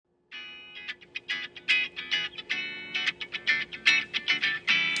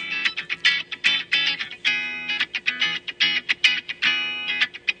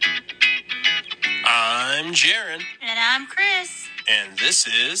I'm Jaron. And I'm Chris. And this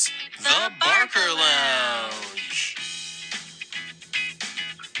is The Barker Lounge.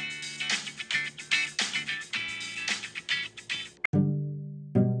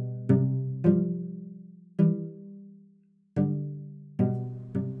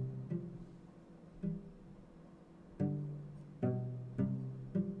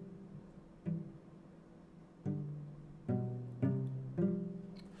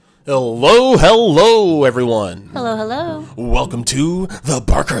 Hello, everyone. Hello. Welcome to The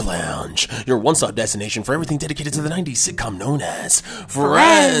Barker Lounge, your one-stop destination for everything dedicated to the 90s sitcom known as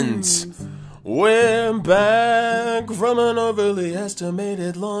Friends. We're back from an overly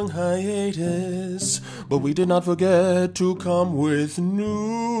estimated long hiatus, but we did not forget to come with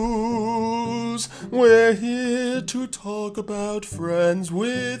news. We're here to talk about Friends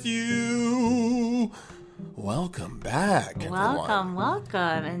with you. Welcome back, everyone.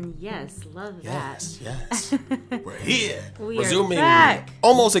 Welcome. And yes, love that. Yes. We're here. We Resuming are back.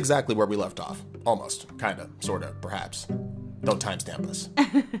 Almost exactly where we left off. Almost. Kind of. Sort of. Perhaps. Don't timestamp us.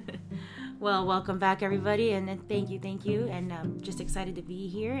 Well, welcome back, everybody. And thank you. And I'm just excited to be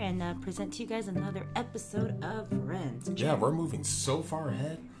here and present to you guys another episode of Friends. Yeah, we're moving so far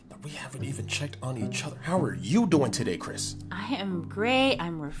ahead that we haven't even checked on each other. How are you doing today, Chris? I am great.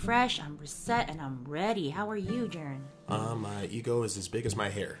 I'm refreshed. I'm reset. And I'm ready. How are you, Jaron? My ego is as big as my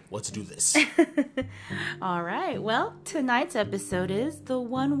hair. Let's do this. All right. Well, tonight's episode is the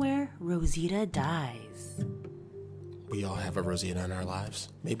one where Rosita dies. We all have a Rosita in our lives.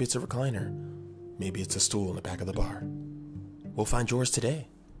 Maybe it's a recliner. Maybe it's a stool in the back of the bar. We'll find yours today.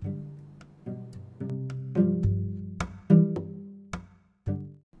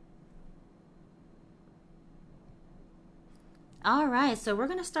 All right, so we're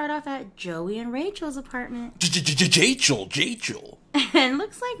going to start off at Joey and Rachel's apartment. Rachel. And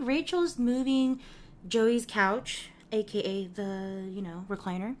looks like Rachel's moving Joey's couch, a.k.a. the,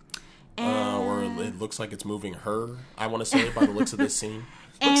 recliner. Or it looks like it's moving her, I want to say, by the looks of this scene.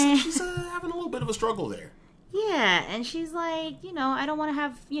 Looks like she's having a little bit of a struggle there. Yeah, and she's like, I don't want to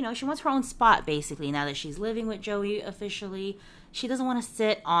have, she wants her own spot, basically, now that she's living with Joey officially. She doesn't want to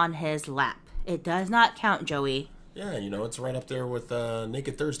sit on his lap. It does not count, Joey. Yeah, it's right up there with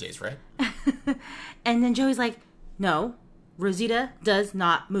Naked Thursdays, right? And then Joey's like, no, Rosita does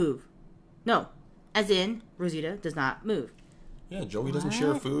not move. No, as in, Rosita does not move. Yeah, Joey doesn't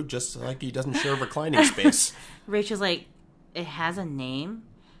share food, just like he doesn't share reclining space. Rachel's like, it has a name?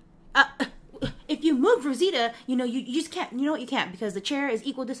 If you move Rosita, you just can't. You know what? You can't, because the chair is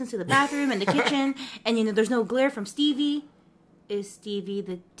equal distance to the bathroom and the kitchen, and, there's no glare from Stevie. Is Stevie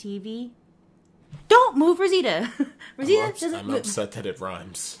the TV? Don't move Rosita. Rosita doesn't I'm move. upset that it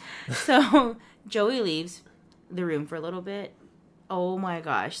rhymes. So Joey leaves the room for a little bit. Oh my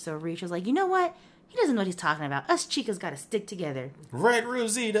gosh. So Rachel's like, you know what? He doesn't know what he's talking about. Us chicas gotta stick together. Right,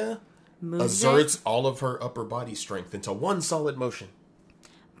 Rosita? Asserts all of her upper body strength into one solid motion.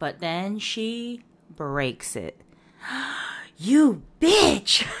 But then she breaks it. You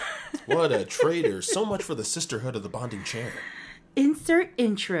bitch! What a traitor. So much for the sisterhood of the bonding chair. Insert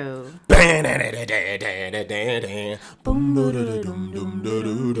intro. I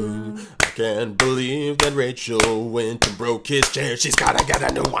can't believe that Rachel went and broke his chair. She's gotta get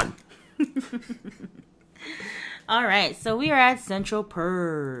a new one. All right, so we are at Central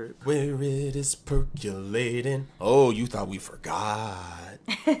Perk, where it is percolating. Oh, you thought we forgot.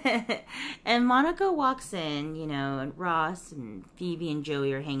 And Monica walks in, and Ross and Phoebe and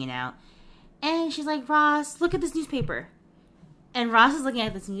Joey are hanging out, and she's like, Ross, look at this newspaper. And Ross is looking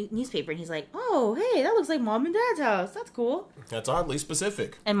at this newspaper, and he's like, oh, hey, that looks like Mom and Dad's house. That's cool. That's oddly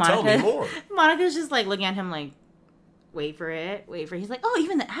specific. And Monica, tell me more. Monica's just like looking at him like, wait for it. He's like, oh,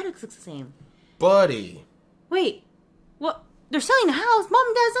 even the attic looks the same. Buddy. Wait, what? They're selling the house? Mom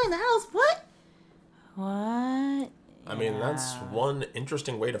and Dad's selling the house? What? I mean, that's one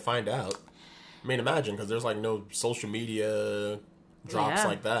interesting way to find out. I mean, imagine, because there's like no social media drops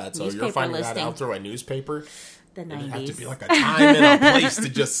like that. So newspaper you're finding listing. that out through a newspaper. The 90s. It'd have to be like a time and a place to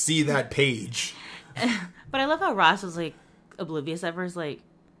just see that page. But I love how Ross was like oblivious at first, like,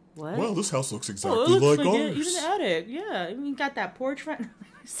 what? Well, this house looks exactly like ours. Even the attic. Yeah, I mean, got that porch front.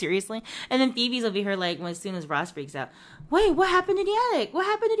 Seriously? And then Phoebe's over here like, as soon as Ross freaks out, wait, what happened to the attic? What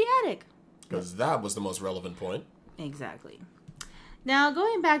happened to the attic? Because that was the most relevant point. Exactly. Now,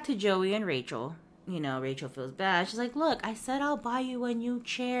 going back to Joey and Rachel, Rachel feels bad. She's like, look, I said I'll buy you a new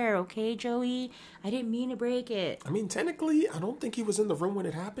chair, okay, Joey? I didn't mean to break it. I mean, technically, I don't think he was in the room when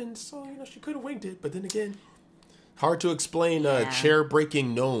it happened, so, she could have winged it. But then again, hard to explain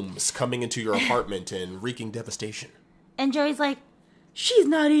chair-breaking gnomes coming into your apartment and wreaking devastation. And Joey's like, she's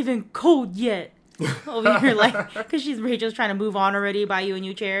not even cold yet. over here, like, because Rachel's trying to move on already, buy you a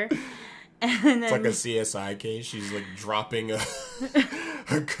new chair. And then, it's like a CSI case. She's like dropping a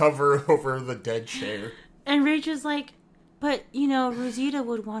cover over the dead chair. And Rachel's like, but, Rosita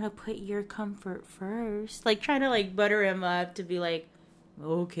would want to put your comfort first. Like, trying to, like, butter him up to be like,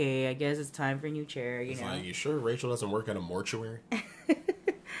 okay, I guess it's time for a new chair, you know. Like, you sure Rachel doesn't work at a mortuary?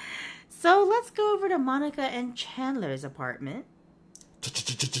 So, let's go over to Monica and Chandler's apartment.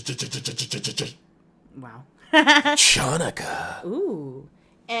 Wow. Chanukah. Ooh.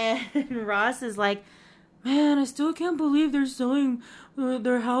 And Ross is like, man, I still can't believe they're selling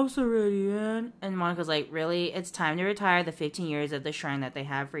their house already, man. And Monica's like, really? It's time to retire the 15 years of the shrine that they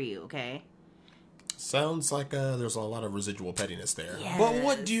have for you, okay? Sounds like there's a lot of residual pettiness there. Yes. But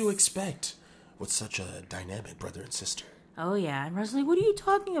what do you expect with such a dynamic brother and sister? Oh, yeah. And Ross is like, what are you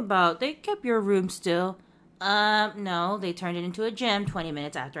talking about? They kept your room still. No, they turned it into a gym 20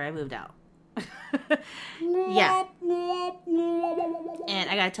 minutes after I moved out. Yeah. And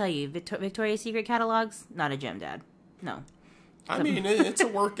I gotta tell you, Victoria's Secret catalogs, not a gym, Dad. No. I mean, it's a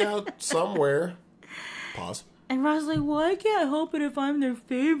workout somewhere. Pause. And Ross is like, well, I can't help it if I'm their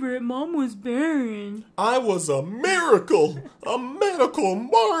favorite. Mom was barren. I was a miracle, a medical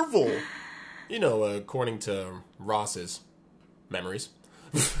marvel. According to Ross's memories.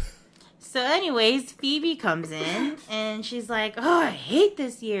 So anyways, Phoebe comes in, and she's like, oh, I hate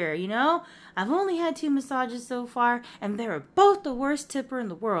this year, I've only had 2 massages so far, and they were both the worst tipper in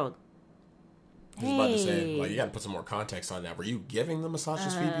the world. I was about to say, you gotta put some more context on that. Were you giving the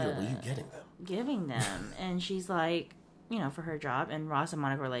massages, Phoebe, or were you getting them? Giving them. And she's like, for her job, and Ross and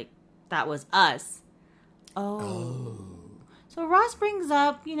Monica were like, that was us. Oh. So Ross brings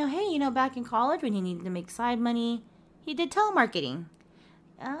up, hey, back in college when he needed to make side money, he did telemarketing.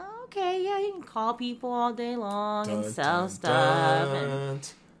 Okay, yeah, you can call people all day long and sell stuff.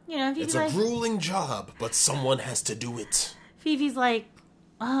 And, it's a grueling job, but someone has to do it. Phoebe's like,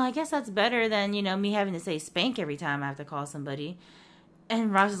 oh, I guess that's better than, me having to say spank every time I have to call somebody.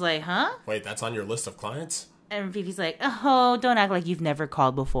 And Ross is like, huh? Wait, that's on your list of clients? And Phoebe's like, oh, don't act like you've never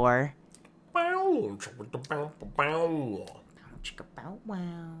called before.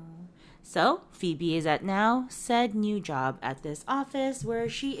 So, Phoebe is at now said new job at this office where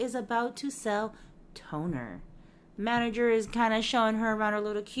she is about to sell toner. Manager is kind of showing her around her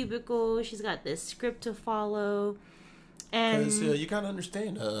little cubicle. She's got this script to follow. And because you gotta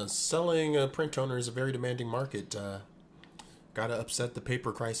understand, selling print toner is a very demanding market. Gotta upset the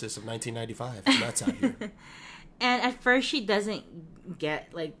paper crisis of 1995. That's out here. And at first she doesn't get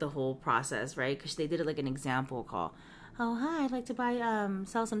like the whole process, right? Because they did it like an example call. Oh, hi, I'd like to buy,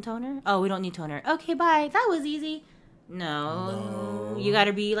 sell some toner. Oh, we don't need toner. Okay, bye. That was easy. No. You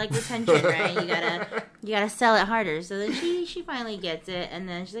gotta be like retention, right? You gotta sell it harder. So then she finally gets it, and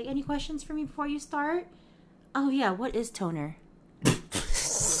then she's like, any questions for me before you start? Oh, yeah, what is toner?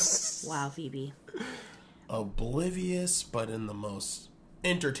 Wow, Phoebe. Oblivious, but in the most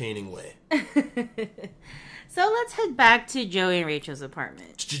entertaining way. So let's head back to Joey and Rachel's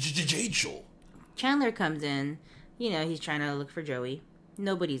apartment. Rachel. Chandler comes in. He's trying to look for Joey.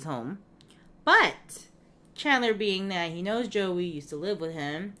 Nobody's home. But Chandler, being that he knows Joey, used to live with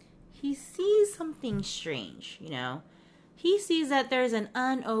him, he sees something strange, He sees that there's an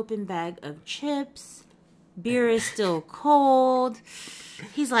unopened bag of chips. Beer is still cold.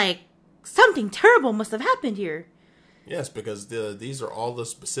 He's like, something terrible must have happened here. Yes, because these are all the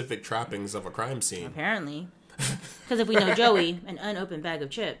specific trappings of a crime scene. Apparently. Because if we know Joey, an unopened bag of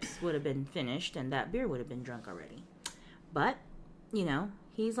chips would have been finished and that beer would have been drunk already. But,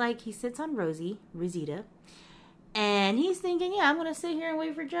 he's like, he sits on Rosita, and he's thinking, yeah, I'm going to sit here and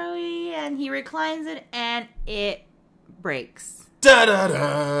wait for Joey, and he reclines it, and it breaks.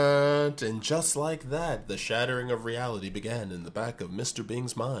 Da-da-da! And just like that, the shattering of reality began in the back of Mr.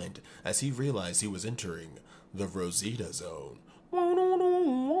 Bing's mind as he realized he was entering the Rosita zone.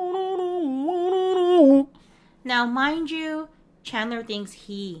 Now, mind you, Chandler thinks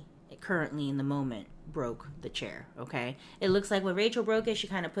he, currently in the moment, broke the chair, okay? It looks like when Rachel broke it, she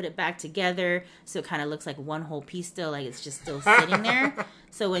kind of put it back together, so it kind of looks like one whole piece still, like it's just still sitting there.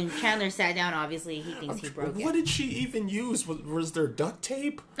 So when Chandler sat down, obviously, he thinks he broke it. What did she even use? Was there duct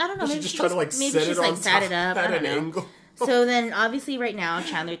tape? I don't know. Maybe she just trying to set it on sat it up. at an angle. So then, obviously, right now,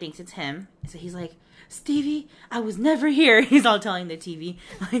 Chandler thinks it's him. So he's like, Stevie, I was never here. He's all telling the TV,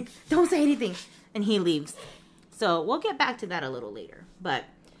 like, don't say anything. And he leaves. So we'll get back to that a little later. But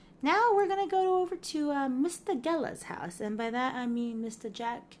now we're going to go over to Mr. Gella's house. And by that, I mean Mr.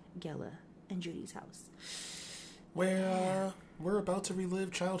 Jack Gella and Judy's house. Where we're about to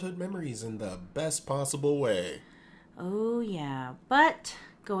relive childhood memories in the best possible way. Oh, yeah. But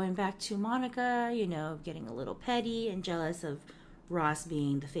going back to Monica, getting a little petty and jealous of Ross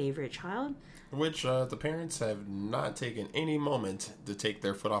being the favorite child. Which the parents have not taken any moment to take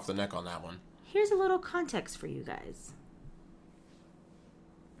their foot off the neck on that one. Here's a little context for you guys.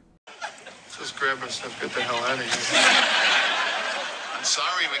 Just grab our stuff, get the hell out of here. I'm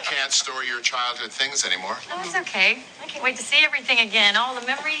sorry we can't store your childhood things anymore. Oh, it's okay. I can't wait to see everything again, all the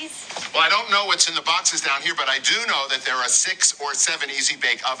memories. Well, I don't know what's in the boxes down here, but I do know that there are 6 or 7 Easy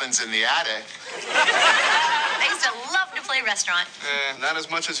Bake ovens in the attic. I used to love to play restaurant. Not as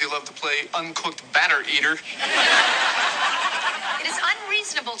much as you love to play uncooked batter eater. It is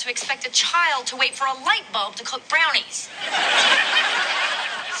unreasonable to expect a child to wait for a light bulb to cook brownies.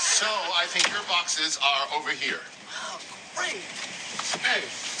 So, I think your boxes are over here. Oh, great. Hey.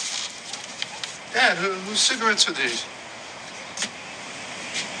 Dad, whose cigarettes are these?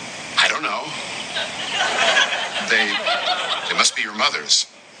 I don't know. They must be your mother's.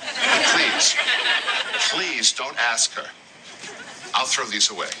 Please don't ask her. I'll throw these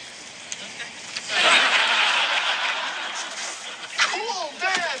away. Cool,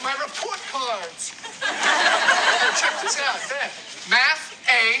 Dad, my report cards. Check this out, Dad. Math,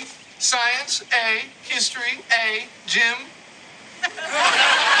 A. Science, A. History, A. Gym.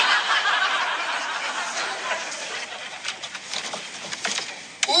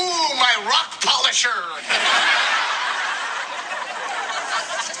 Ooh, my rock polisher.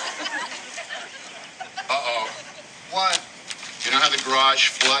 Uh-oh. What? You know how the garage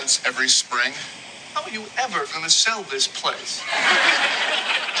floods every spring? How are you ever going to sell this place?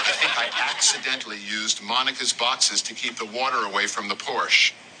 I think I accidentally used Monica's boxes to keep the water away from the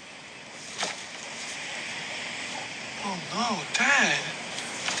Porsche. Oh, no, Dad.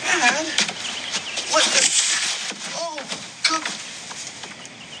 Dad? What the... Oh, God.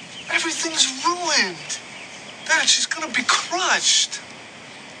 Everything's ruined. Dad, she's going to be crushed.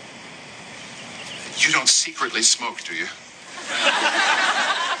 You don't secretly smoke, do you?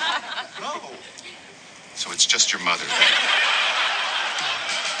 No. So it's just your mother.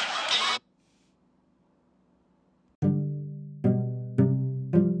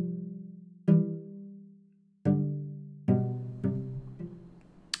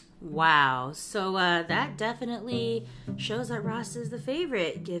 Wow. So that definitely shows that Ross is the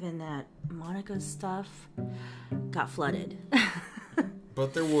favorite, given that Monica's stuff got flooded.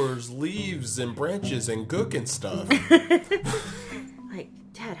 But there was leaves and branches and gook and stuff. Like,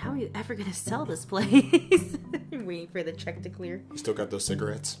 Dad, how are you ever going to sell this place? Waiting for the check to clear. You still got those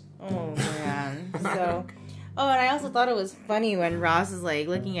cigarettes? Oh, man. So, and I also thought it was funny when Ross is, like,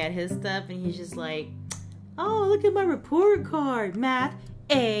 looking at his stuff, and he's just like, oh, look at my report card. Math,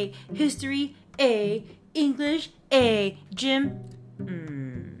 A. History, A. English, A. Gym,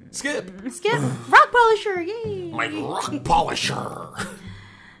 Skip! Rock polisher, yay! My rock polisher!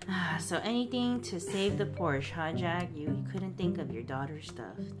 So anything to save the Porsche, huh, Jack? You couldn't think of your daughter's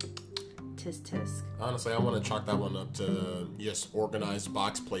stuff. Tisk tisk. Honestly, I want to chalk that one up to just organized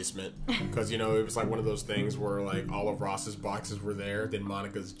box placement. Because, it was like one of those things where, like, all of Ross's boxes were there, then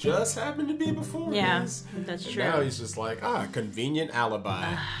Monica's just happened to be before his. That's and true. now he's just like, convenient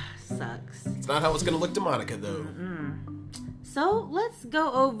alibi. Sucks. It's not how it's going to look to Monica, though. So let's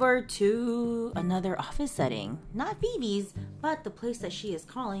go over to another office setting. Not Phoebe's, but the place that she is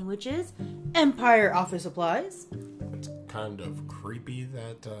calling, which is Empire Office Supplies. It's kind of creepy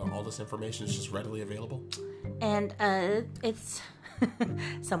that all this information is just readily available. And it's...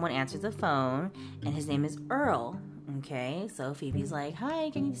 someone answers the phone, and his name is Earl. Okay, so Phoebe's like, hi,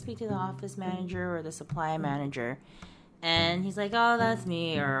 can you speak to the office manager or the supply manager? And he's like, oh, that's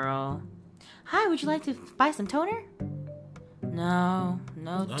me, Earl. Hi, would you like to buy some toner? No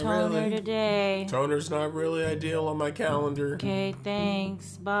Not toner really. today. Toner's not really ideal on my calendar. Okay,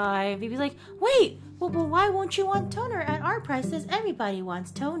 thanks. Bye. Phoebe's like, wait, but why won't you want toner? At our prices, everybody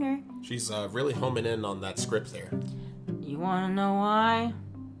wants toner. She's really homing in on that script there. You want to know why?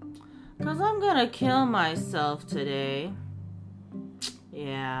 Because I'm going to kill myself today.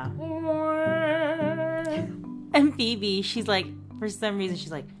 Yeah. And Phoebe, she's like, for some reason,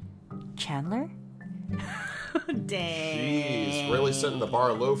 she's like, Chandler? Dang. She's really setting the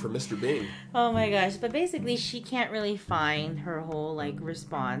bar low for Mr. Bean. Oh my gosh. But basically, she can't really find her whole, like,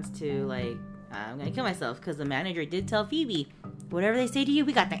 response to, like, I'm gonna kill myself. Because the manager did tell Phoebe, whatever they say to you,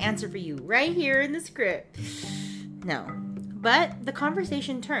 we got the answer for you right here in the script. No. But the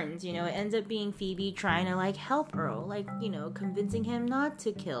conversation turns, it ends up being Phoebe trying to, like, help Earl. Like, convincing him not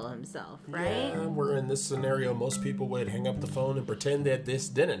to kill himself, right? Yeah, where in this scenario, most people would hang up the phone and pretend that this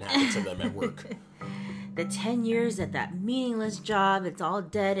didn't happen to them at work. the 10 years at that meaningless job, it's all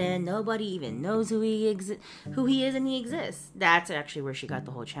dead end. Nobody even knows who he is and he exists. That's actually where she got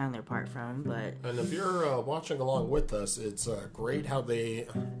the whole Chandler part from. But And if you're watching along with us, it's great how they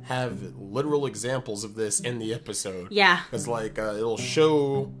have literal examples of this in the episode. Yeah. It's like it'll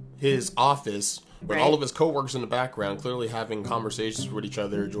show his office with all of his coworkers in the background, clearly having conversations with each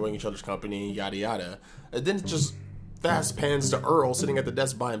other, enjoying each other's company, yada yada. And then it just fast pans to Earl sitting at the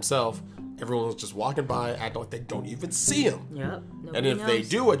desk by himself. Everyone's just walking by, acting like they don't even see him. Yep. And if they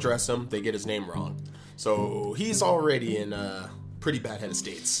do address him, they get his name wrong. So he's already in pretty bad head of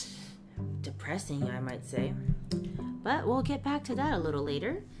states. Depressing, I might say. But we'll get back to that a little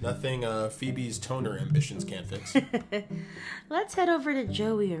later. Nothing Phoebe's toner ambitions can't fix. Let's head over to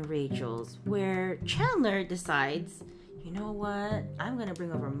Joey and Rachel's, where Chandler decides, you know what? I'm going to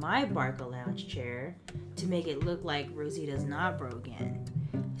bring over my Barca Lounge chair to make it look like Rosita's not broken.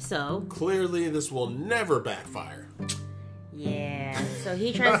 So Clearly, this will never backfire. yeah, so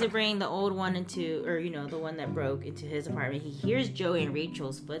he tries to bring the old one into, or the one that broke into his apartment. He hears Joey and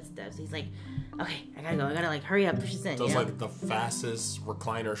Rachel's footsteps. He's like, okay, I gotta go. I gotta hurry up, push this in. Does like the fastest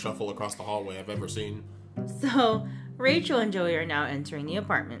recliner shuffle across the hallway I've ever seen. So Rachel and Joey are now entering the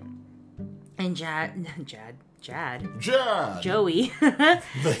apartment, and Joey.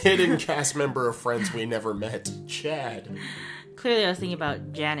 The hidden cast member of Friends we never met, Chad. Clearly, I was thinking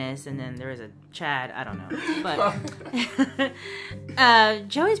about Janice, and then there was a Chad. I don't know, but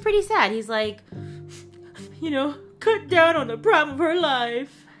Joey's pretty sad. He's like, cut down on the prime of her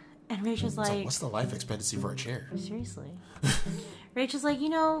life, and Rachel's like, what's the life expectancy for a chair? Seriously. Rachel's like,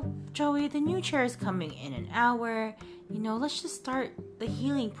 Joey, the new chair is coming in an hour. Let's just start the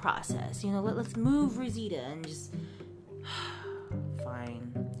healing process. Let's move Rosita and just fine.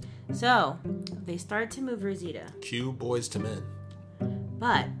 So they start to move Rosita. Cue Boys to Men.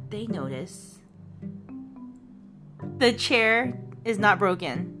 But they notice the chair is not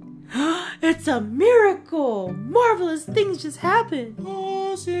broken. It's a miracle! Marvelous things just happened.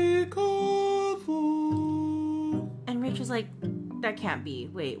 And Rachel's like, that can't be.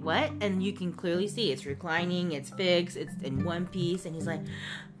 Wait, what? And you can clearly see it's reclining, it's fixed, it's in one piece. And he's like,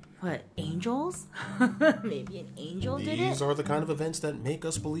 what, angels? Maybe an angel did it? These are the kind of events that make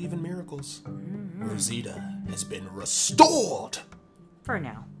us believe in miracles. Mm-hmm. Rosita has been restored! For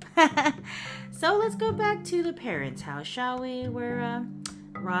now. So let's go back to the parents' house, shall we? Where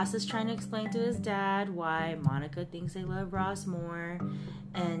Ross is trying to explain to his dad why Monica thinks they love Ross more.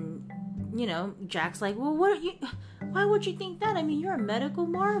 And, Jack's like, well, why would you think that? I mean, you're a medical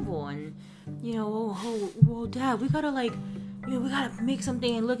marvel. And, well, Dad, we gotta we gotta make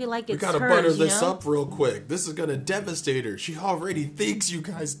something and look it like it's hers. We gotta butter this up real quick. This is gonna devastate her. She already thinks you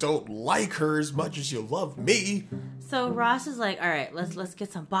guys don't like her as much as you love me. So Ross is like, all right, let's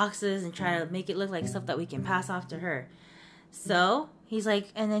get some boxes and try to make it look like stuff that we can pass off to her. So he's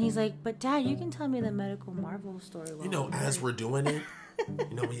like, but Dad, you can tell me the medical marvel story. As we're doing it,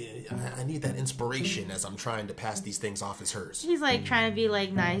 I need that inspiration as I'm trying to pass these things off as hers. He's like trying to be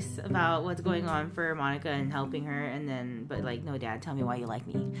like nice about what's going on for Monica and helping her, but no, Dad, tell me why you like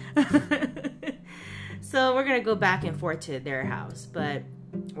me. So we're gonna go back and forth to their house, but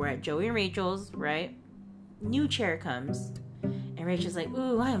we're at Joey and Rachel's, right? New chair comes, and Rachel's like,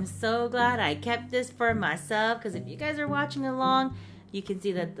 ooh, I am so glad I kept this for myself, because if you guys are watching along, you can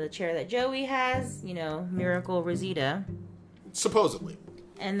see that the chair that Joey has, Miracle Rosita. Supposedly.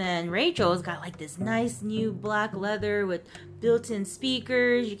 And then Rachel's got like this nice new black leather with built-in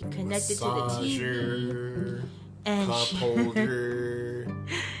speakers. You can connect it to the TV. And cup holder.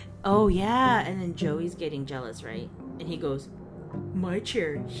 Oh yeah, and then Joey's getting jealous, right? And he goes, my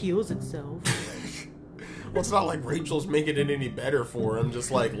chair heals itself. Well, it's not like Rachel's making it any better for him, just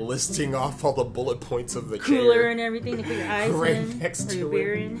like listing off all the bullet points of the cooler chair. And everything to put your eyes right in. next or to your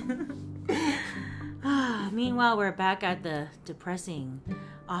beer in. Meanwhile, we're back at the depressing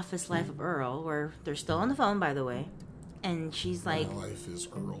office life of Earl, where they're still on the phone, by the way. And she's like... My life is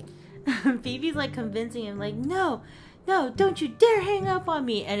Earl. Phoebe's like convincing him, like, no, don't you dare hang up on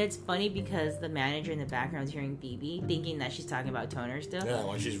me. And it's funny because the manager in the background is hearing Phoebe, thinking that she's talking about toner still. Yeah,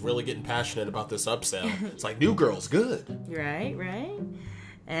 like she's really getting passionate about this upsell. It's like, new girl's good. Right.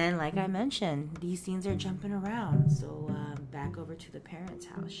 And like I mentioned, these scenes are jumping around. So back over to the parents'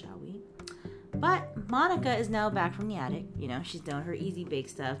 house, shall we? But Monica is now back from the attic. She's done her easy bake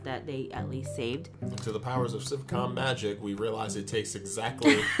stuff that they at least saved. To the powers of sitcom magic, we realize it takes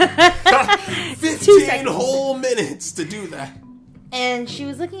exactly 15 whole minutes to do that. And she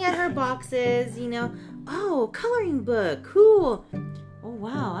was looking at her boxes, oh, coloring book, cool. Oh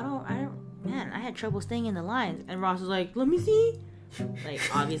wow, I don't, man, I had trouble staying in the lines. And Ross was like, let me see. Like,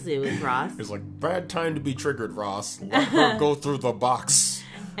 obviously it was Ross. It's like, bad time to be triggered, Ross. Let her go through the box.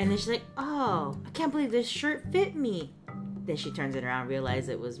 And then she's like, oh, I can't believe this shirt fit me. Then she turns it around and realizes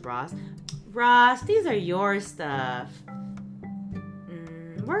it was Ross. Ross, these are your stuff.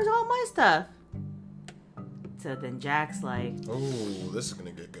 Where's all my stuff? So then Jack's like, oh, this is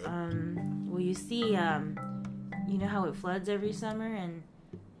gonna get good. Well, you see, you know how it floods every summer, and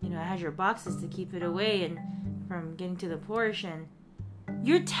you know it has your boxes to keep it away and from getting to the portion.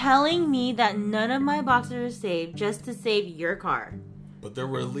 You're telling me that none of my boxes are saved just to save your car? But there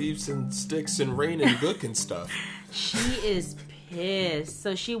were leaves and sticks and rain and gook and stuff. She is pissed.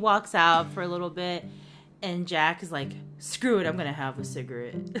 So she walks out for a little bit, and Jack is like, screw it, I'm gonna have a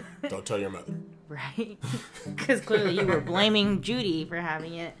cigarette. Don't tell your mother. Right? Because clearly you were blaming Judy for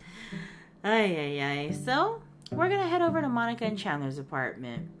having it. Ay. So, we're going to head over to Monica and Chandler's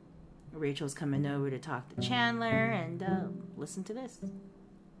apartment. Rachel's coming over to talk to Chandler, and listen to this.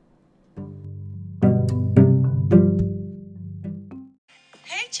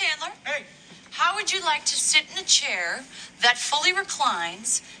 Hey, Chandler. Hey. How would you like to sit in a chair that fully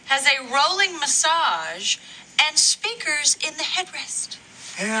reclines, has a rolling massage, and speakers in the headrest?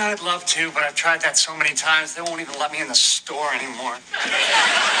 Yeah, I'd love to, but I've tried that so many times, they won't even let me in the store anymore. Well,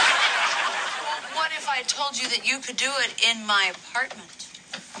 what if I told you that you could do it in my apartment?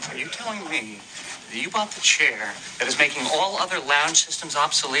 Are you telling me that you bought the chair that is making all other lounge systems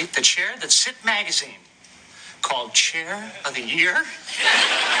obsolete? The chair that Sit Magazine called Chair of the Year?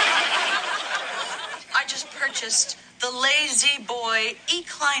 I just purchased the Lazy Boy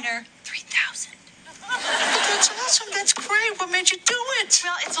Ecliner 3000. That's awesome. That's great. What made you do it?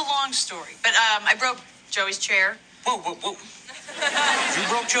 Well, it's a long story, but I broke Joey's chair. Whoa. You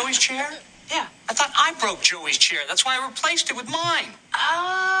broke Joey's chair? Yeah. I thought I broke Joey's chair. That's why I replaced it with mine.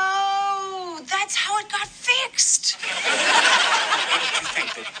 Oh, that's how it got fixed. What did you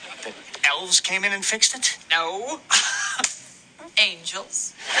think? That elves came in and fixed it? No.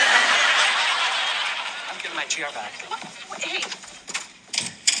 Angels. I'm getting my chair back. Hey,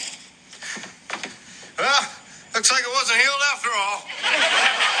 Well, looks like it wasn't healed after all.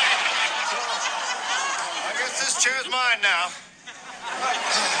 So, I guess this chair's mine now.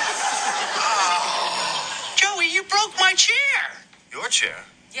 Joey, you broke my chair. Your chair?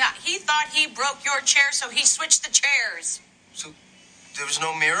 yeah, he thought he broke your chair, so he switched the chairs. So, there was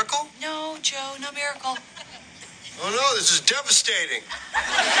no miracle? No, Joe, no miracle. Oh no, this is devastating. My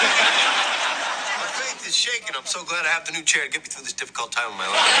faith is shaken. I'm so glad I have the new chair to get me through this difficult time in my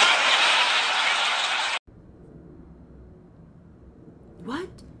life. What?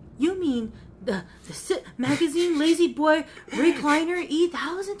 You mean the Sit Magazine Lazy Boy Recliner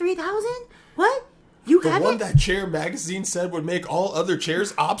E1000 3000? What? You The have one it? that Chair Magazine said would make all other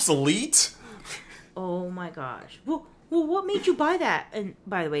chairs obsolete? Oh my gosh. Well, what made you buy that? And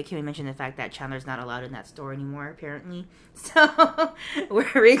by the way, can we mention the fact that Chandler's not allowed in that store anymore, apparently? So, where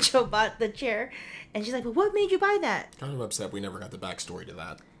Rachel bought the chair. And she's like, well, what made you buy that? Kind of upset we never got the backstory to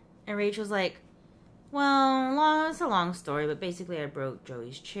that. And Rachel's like, well, it's a long story, but basically I broke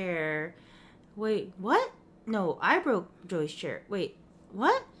Joey's chair. Wait, what? No, I broke Joey's chair. Wait,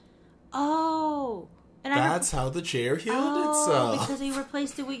 what? Oh. And That's how the chair healed itself. because he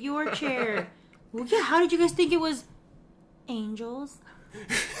replaced it with your chair. Well, yeah, how did you guys think it was angels?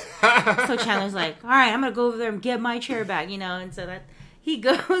 So Chandler's like, all right, I'm going to go over there and get my chair back, you know? And so that he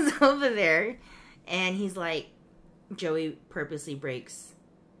goes over there, and he's like, Joey purposely breaks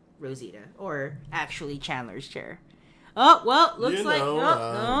Rosita, or actually Chandler's chair. Oh, well, looks like...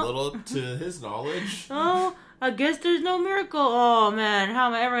 a little to his knowledge. Oh, I guess there's no miracle. Oh, man, how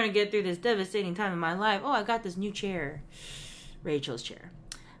am I ever going to get through this devastating time in my life? Oh, I got this new chair. Rachel's chair.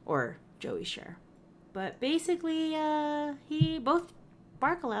 Or Joey's chair. But basically, both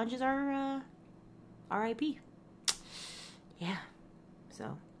Barca Lounges are, R.I.P. Yeah.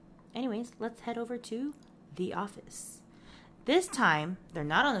 So, anyways, let's head over to the office. This time, they're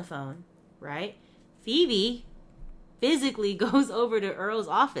not on the phone, right? Phoebe physically goes over to Earl's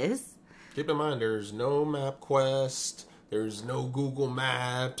office. Keep in mind, there's no MapQuest. There's no Google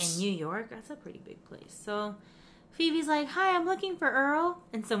Maps. In New York, that's a pretty big place. So Phoebe's like, hi, I'm looking for Earl.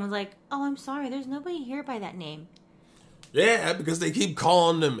 And someone's like, oh, I'm sorry, there's nobody here by that name. Yeah, because they keep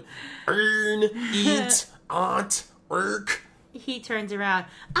calling them Ern, Eat, Aunt, Irk. He turns around,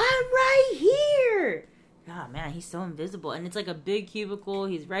 I'm right here. Oh, man, he's so invisible. And it's like a big cubicle.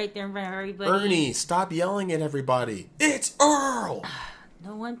 He's right there in front of everybody. Ernie, stop yelling at everybody. It's Earl.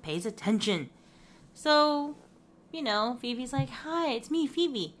 No one pays attention. So, you know, Phoebe's like, hi, it's me,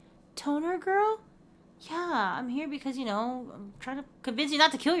 Phoebe. Toner girl? yeah, I'm here because, I'm trying to convince you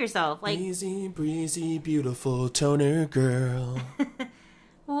not to kill yourself. Like, easy breezy, beautiful toner girl.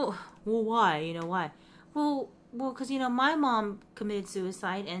 well, why? Why? Well, because, my mom committed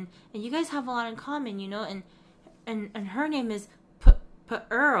suicide, and you guys have a lot in common, and her name is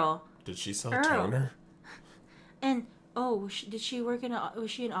Earl. Did she sell Earl. toner? And, did she work was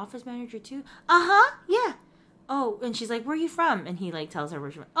she an office manager too? Uh-huh, yeah. Oh, and she's like, where are you from? And he, like, tells her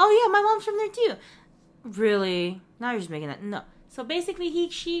where she's from. Oh, yeah, my mom's from there too. Really? Now you're just making that. No. So basically,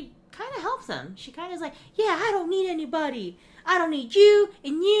 she kind of helps him. She kind of is like, yeah, I don't need anybody. I don't need you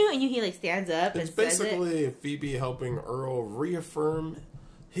and you. And he, like, stands up and It's says basically Phoebe helping Earl reaffirm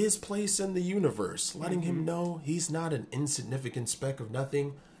his place in the universe, letting him know he's not an insignificant speck of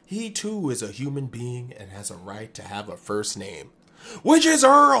nothing. He, too, is a human being and has a right to have a first name, which is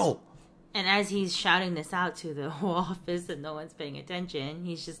Earl! And as he's shouting this out to the whole office and no one's paying attention,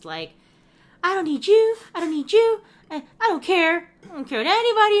 he's just like, I don't need you. I don't need you. I don't care. I don't care what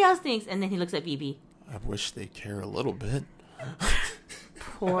anybody else thinks. And then he looks at Phoebe. I wish they care a little bit.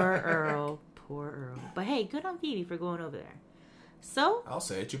 Poor Earl. Poor Earl. But hey, good on Phoebe for going over there. So, I'll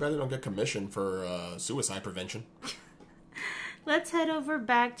say it. Too bad they don't get commission for suicide prevention. let's head over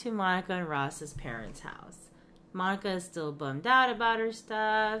back to Monica and Ross's parents' house. Monica is still bummed out about her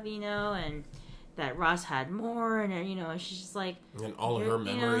stuff, and that Ross had more, and, she's just like... And all of her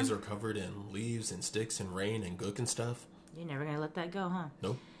memories are covered in leaves and sticks and rain and gook and stuff. You're never going to let that go, huh?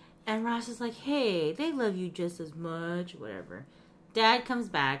 Nope. And Ross is like, hey, they love you just as much, whatever. Dad comes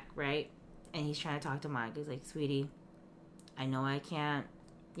back, right? And he's trying to talk to Monica. He's like, sweetie, I know I can't,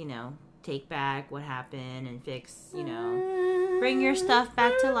 take back what happened and fix, bring your stuff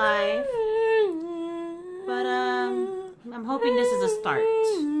back to life. But, I'm hoping this is a start.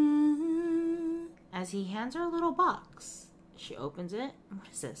 As he hands her a little box. She opens it. What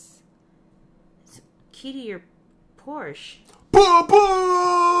is this? It's a key to your Porsche.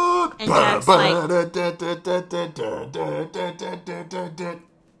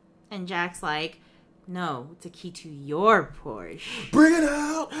 And Jack's like, no, it's a key to your Porsche. Bring it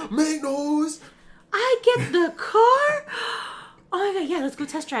out! Make noise! I get the car? Oh my god, yeah, let's go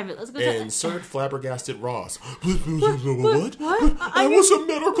test drive it. Let's go test drive it. Insert flabbergasted Ross. What? I was a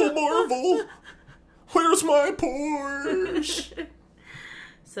medical marvel! Where's my Porsche?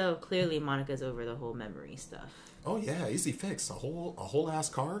 So clearly Monica's over the whole memory stuff. Oh yeah, easy fix. A whole ass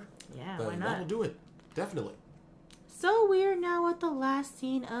car? Yeah, why not? That'll do it. Definitely. So we're now at the last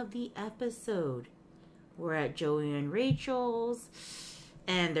scene of the episode. We're at Joey and Rachel's,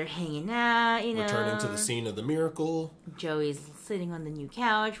 and they're hanging out, Returning to the scene of the miracle. Joey's sitting on the new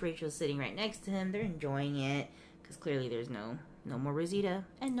couch. Rachel's sitting right next to him. They're enjoying it, because clearly there's no more Rosita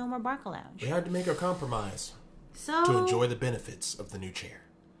and no more Barca Lounge. We had to make a compromise So to enjoy the benefits of the new chair.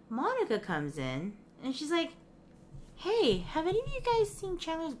 Monica comes in, and she's like, hey, have any of you guys seen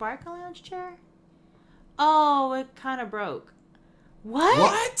Chandler's Barca Lounge chair? Oh, it kind of broke.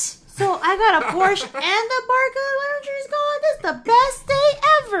 What? So I got a Porsche and the Barca Lounger is gone? This is the best day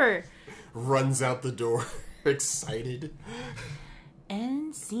ever. Runs out the door, excited.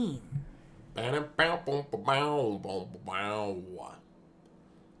 End scene.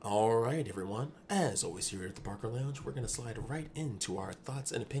 All right, everyone. As always here at the Barker Lounge, we're going to slide right into our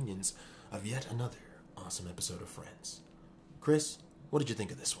thoughts and opinions of yet another awesome episode of Friends. Chris, what did you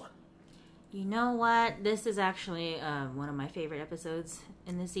think of this one? You know what? This is actually one of my favorite episodes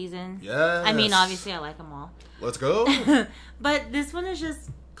in this season. Yes. I mean, obviously, I like them all. Let's go. But this one is just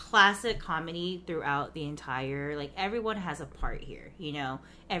classic comedy throughout the entire... Like, everyone has a part here,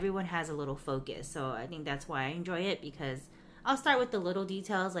 Everyone has a little focus. So I think that's why I enjoy it, because I'll start with the little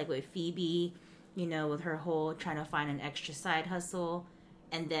details, like with Phoebe, with her whole trying to find an extra side hustle.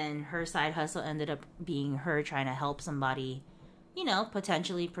 And then her side hustle ended up being her trying to help somebody,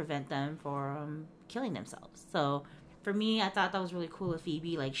 potentially prevent them from killing themselves. So for me, I thought that was really cool of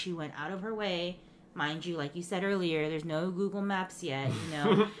Phoebe. Like, she went out of her way. Mind you, like you said earlier, there's no Google Maps yet,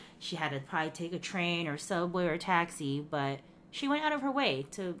 She had to probably take a train or subway or taxi, but she went out of her way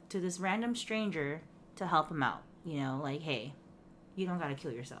to this random stranger to help him out. Like, hey, you don't gotta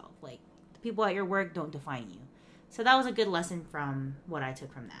kill yourself. Like, the people at your work don't define you. So that was a good lesson from what I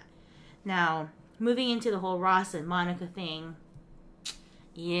took from that. Now, moving into the whole Ross and Monica thing,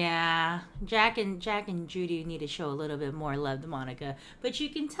 yeah, Jack and Judy need to show a little bit more love to Monica, but you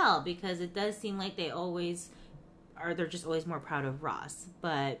can tell because it does seem like they're just always more proud of Ross.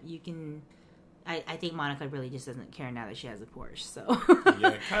 But you can, I think Monica really just doesn't care now that she has a Porsche. So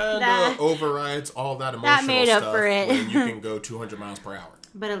yeah, kind of overrides all that emotional that made up stuff for it. when you can go 200 miles per hour.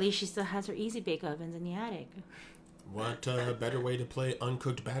 But at least she still has her easy bake ovens in the attic. What better way to play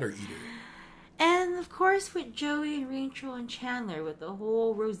uncooked batter eater? And of course, with Joey and Rachel and Chandler, with the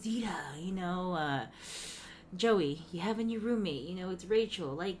whole Rosita, Joey, you have a new roommate, it's Rachel.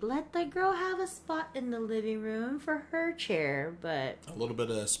 Like, let the girl have a spot in the living room for her chair, but... A little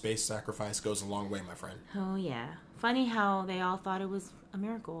bit of space sacrifice goes a long way, my friend. Oh, yeah. Funny how they all thought it was a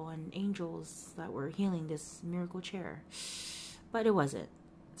miracle and angels that were healing this miracle chair. But it wasn't.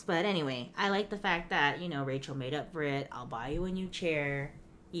 But anyway, I like the fact that, Rachel made up for it. I'll buy you a new chair.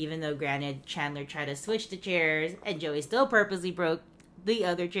 Even though, granted, Chandler tried to switch the chairs and Joey still purposely broke the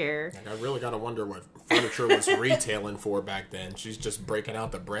other chair. Like, I really gotta wonder what furniture was retailing for back then. She's just breaking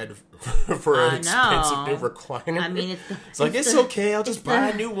out the bread for an expensive new recliner. I mean, it's okay. I'll just buy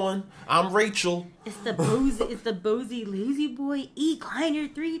a new one. I'm Rachel. It's the Bosey Lazy Boy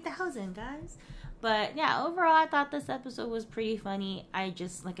E-Cliner 3000, guys. But yeah, overall, I thought this episode was pretty funny.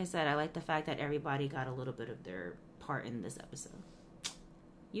 Like I said, I like the fact that everybody got a little bit of their part in this episode.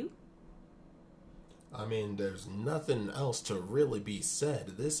 You? I mean, there's nothing else to really be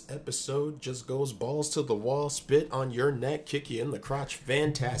said. This episode just goes balls to the wall, spit on your neck, kick you in the crotch.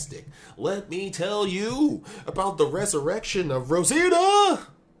 Fantastic. Let me tell you about the resurrection of Rosita.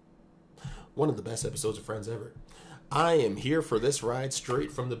 One of the best episodes of Friends ever. I am here for this ride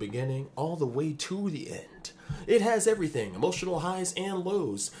straight from the beginning all the way to the end. It has everything, emotional highs and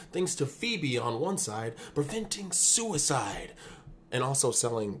lows, thanks to Phoebe on one side, preventing suicide, and also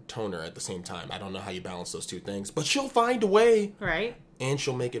selling toner at the same time. I don't know how you balance those two things, but she'll find a way. Right. And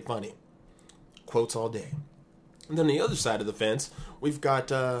she'll make it funny. Quotes all day. And then the other side of the fence, we've got,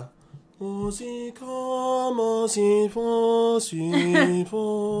 the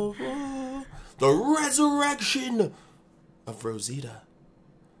resurrection of Rosita,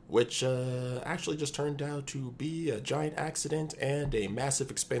 which actually just turned out to be a giant accident and a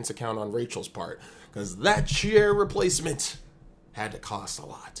massive expense account on Rachel's part, because that chair replacement had to cost a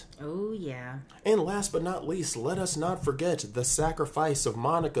lot. Oh, yeah. And last but not least, let us not forget the sacrifice of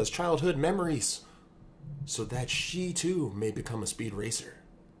Monica's childhood memories, so that she too may become a speed racer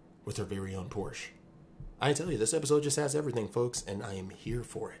with her very own Porsche. I tell you, this episode just has everything, folks, and I am here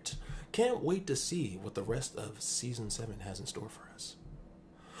for it. Can't wait to see what the rest of Season 7 has in store for us.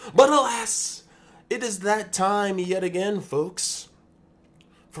 But alas, it is that time yet again, folks,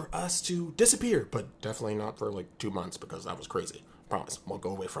 for us to disappear, but definitely not for like 2 months, because that was crazy. Promise, won't go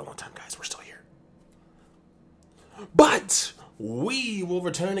away for a long time, guys. We're still here. But we will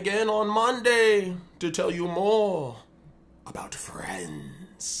return again on Monday to tell you more about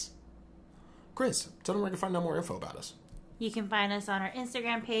Friends. Chris, tell them where you can find out more info about us. You can find us on our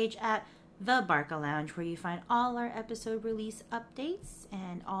Instagram page at The Barca Lounge, where you find all our episode release updates,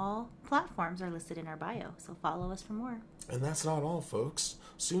 and all platforms are listed in our bio, so follow us for more. And that's not all, folks.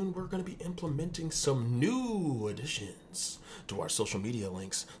 Soon we're going to be implementing some new additions to our social media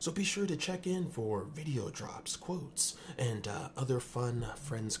links, so be sure to check in for video drops, quotes, and other fun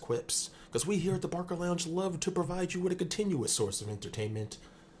Friends quips, because we here at the Barca Lounge love to provide you with a continuous source of entertainment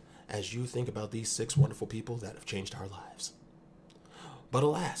as you think about these 6 wonderful people that have changed our lives. But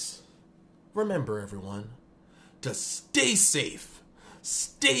alas, remember everyone, to stay safe,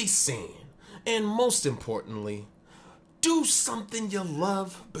 stay sane, and most importantly, do something you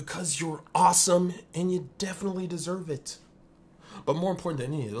love because you're awesome and you definitely deserve it. But more important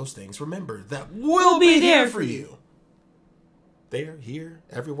than any of those things, remember that we'll be there for you. There, here,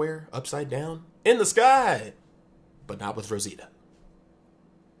 everywhere, upside down, in the sky, but not with Rosita.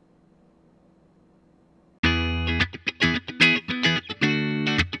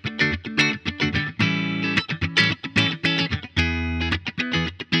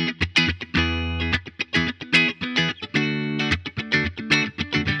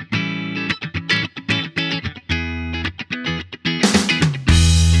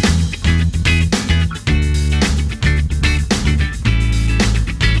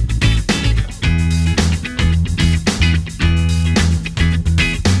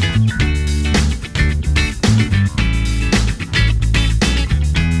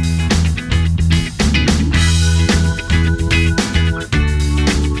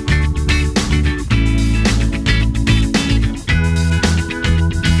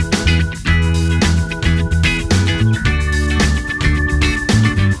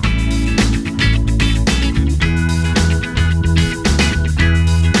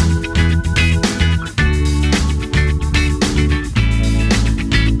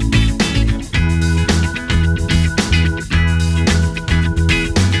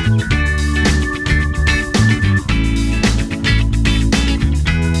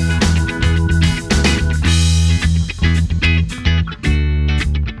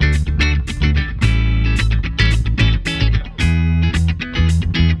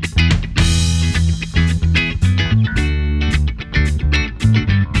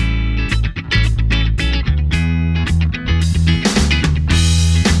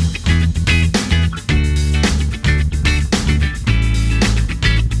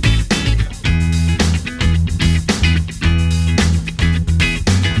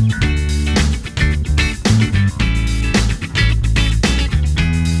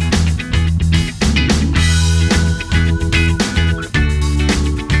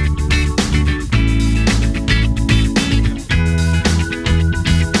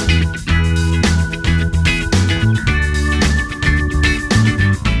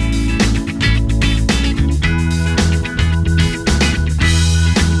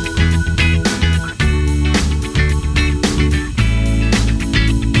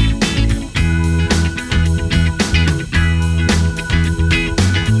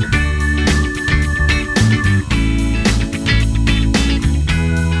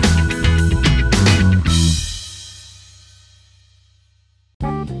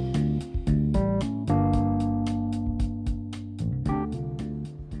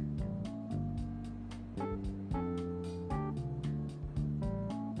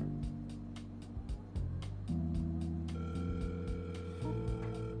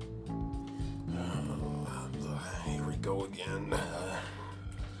 go again.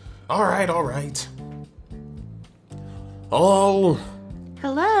 All right. Hello?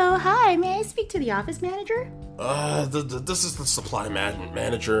 Hello, hi, may I speak to the office manager? This is the supply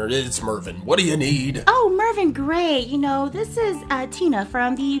manager. It's Mervin. What do you need? Oh, Mervin, great. This is Tina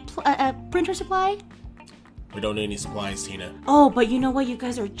from the printer supply. We don't need any supplies, Tina. Oh, but you know what? You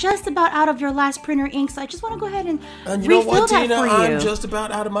guys are just about out of your last printer ink, so I just want to go ahead and And you know refill what, that Tina? for you. I'm just about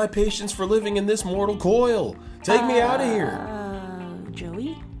out of my patience for living in this mortal coil. Take me out of here.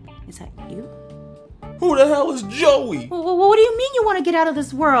 Joey? Is that you? Who the hell is Joey? Well, what do you mean you want to get out of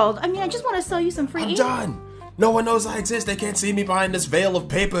this world? I mean, I just want to sell you some free I'm ink. done. No one knows I exist. They can't see me behind this veil of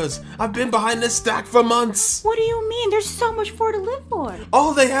papers. I've been behind this stack for months. What do you mean? There's so much more to live for.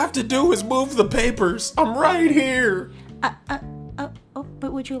 All they have to do is move the papers. I'm right here. Oh,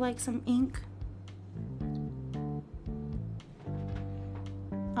 but would you like some ink?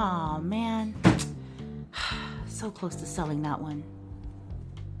 Aw, man. So close to selling that one.